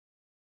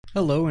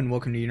Hello and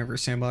welcome to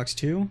Universe Sandbox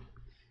 2.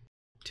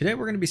 Today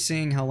we're going to be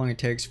seeing how long it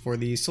takes for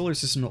the solar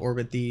system to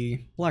orbit the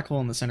black hole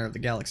in the center of the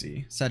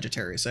galaxy,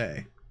 Sagittarius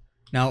A.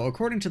 Now,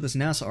 according to this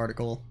NASA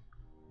article,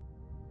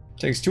 it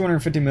takes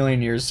 250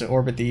 million years to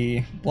orbit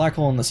the black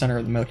hole in the center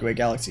of the Milky Way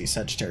galaxy,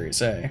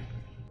 Sagittarius A.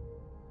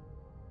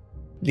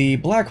 The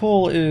black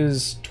hole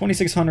is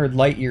 2,600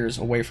 light years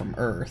away from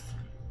Earth.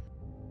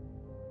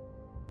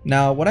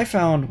 Now, what I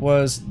found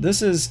was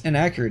this is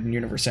inaccurate in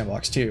Universe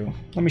Sandbox 2.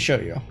 Let me show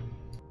you.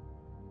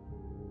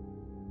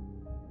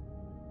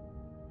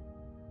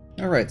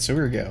 Alright, so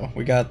here we go.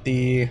 We got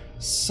the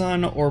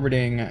Sun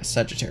orbiting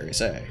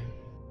Sagittarius A.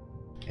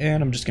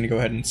 And I'm just going to go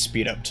ahead and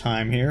speed up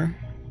time here.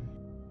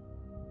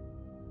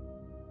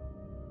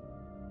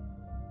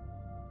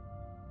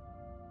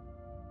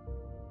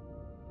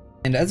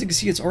 And as you can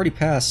see, it's already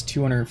passed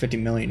 250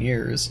 million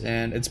years,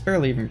 and it's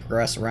barely even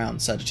progressed around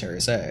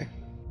Sagittarius A.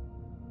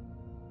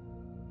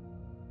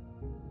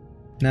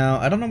 Now,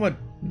 I don't know what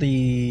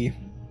the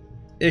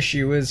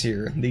issue is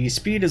here. The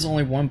speed is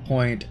only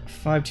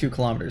 1.52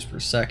 kilometers per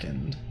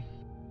second.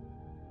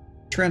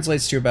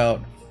 Translates to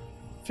about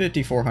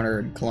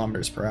 5,400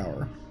 kilometers per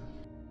hour.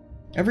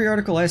 Every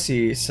article I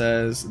see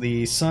says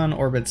the Sun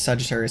orbits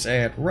Sagittarius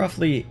A at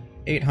roughly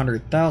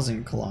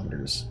 800,000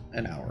 kilometers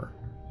an hour.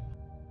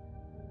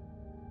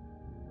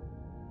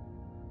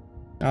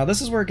 Now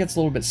this is where it gets a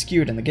little bit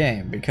skewed in the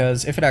game,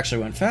 because if it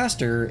actually went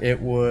faster,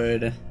 it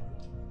would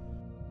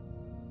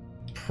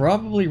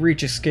probably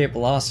reach escape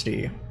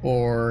velocity,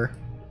 or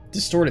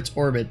distort its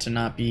orbit to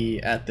not be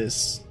at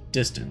this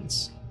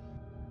distance.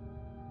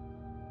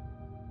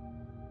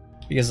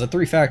 Because the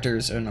three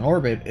factors in an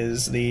orbit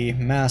is the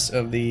mass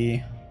of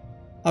the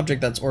object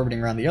that's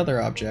orbiting around the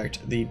other object,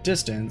 the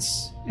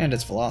distance, and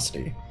its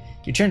velocity.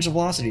 You change the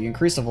velocity,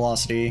 increase the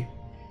velocity,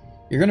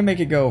 you're going to make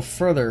it go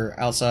further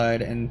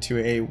outside into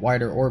a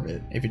wider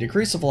orbit. If you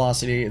decrease the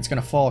velocity, it's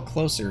going to fall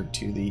closer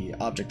to the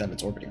object that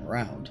it's orbiting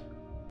around.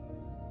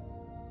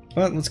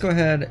 But let's go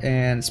ahead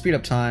and speed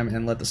up time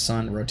and let the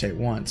sun rotate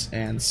once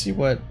and see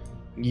what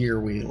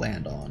year we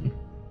land on.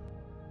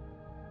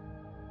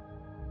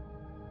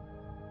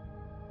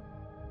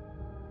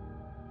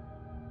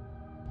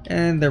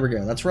 And there we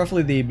go. That's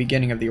roughly the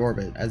beginning of the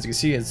orbit. As you can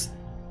see, it's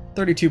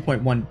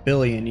 32.1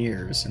 billion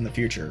years in the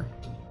future.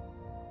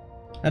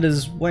 That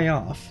is way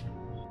off.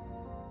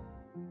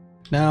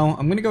 Now,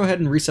 I'm going to go ahead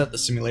and reset the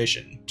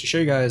simulation to show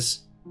you guys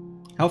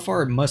how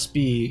far it must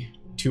be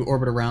to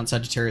orbit around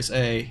Sagittarius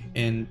A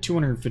in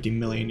 250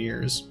 million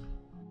years.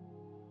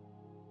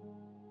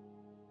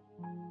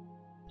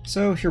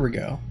 So here we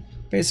go.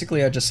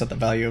 Basically, I just set the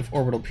value of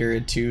orbital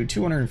period to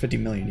 250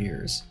 million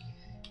years.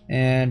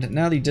 And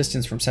now the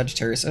distance from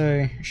Sagittarius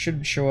A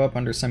should show up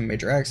under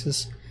semi-major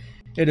axis.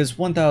 It is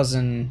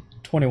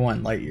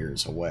 1,021 light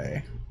years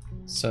away.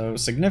 So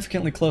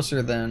significantly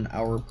closer than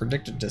our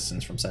predicted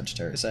distance from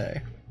Sagittarius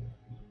A.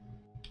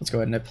 Let's go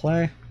ahead and hit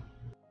play.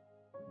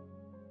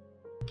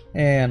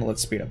 And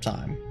let's speed up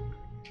time.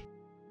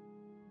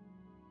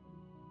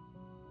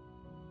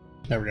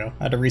 There we go.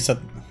 I had to reset.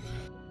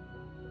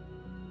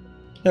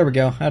 There we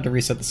go. I had to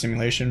reset the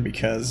simulation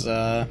because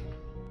the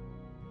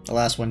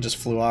last one just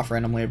flew off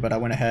randomly, but I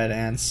went ahead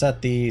and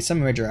set the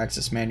semi-major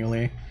axis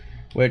manually,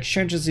 which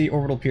changes the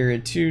orbital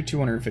period to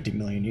 250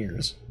 million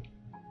years.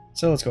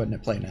 So let's go ahead and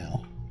hit play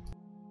now.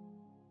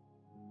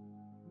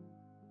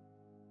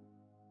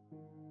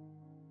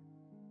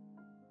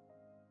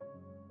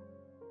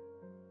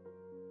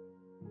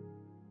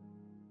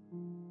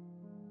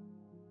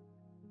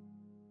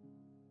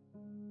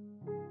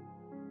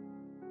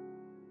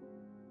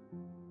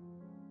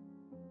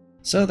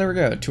 So there we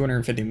go,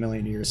 250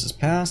 million years has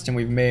passed, and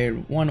we've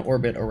made one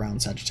orbit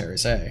around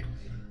Sagittarius A.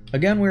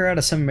 Again, we're at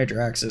a semi-major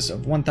axis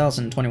of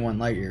 1,021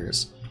 light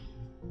years.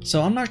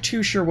 So I'm not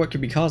too sure what could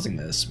be causing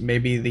this.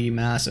 Maybe the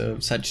mass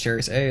of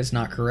Sagittarius A is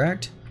not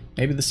correct.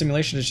 Maybe the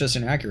simulation is just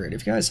inaccurate.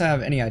 If you guys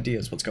have any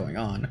ideas what's going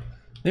on,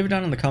 leave it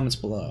down in the comments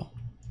below.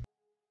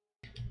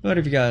 But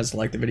if you guys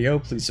liked the video,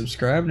 please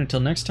subscribe, and until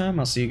next time,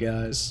 I'll see you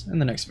guys in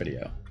the next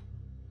video.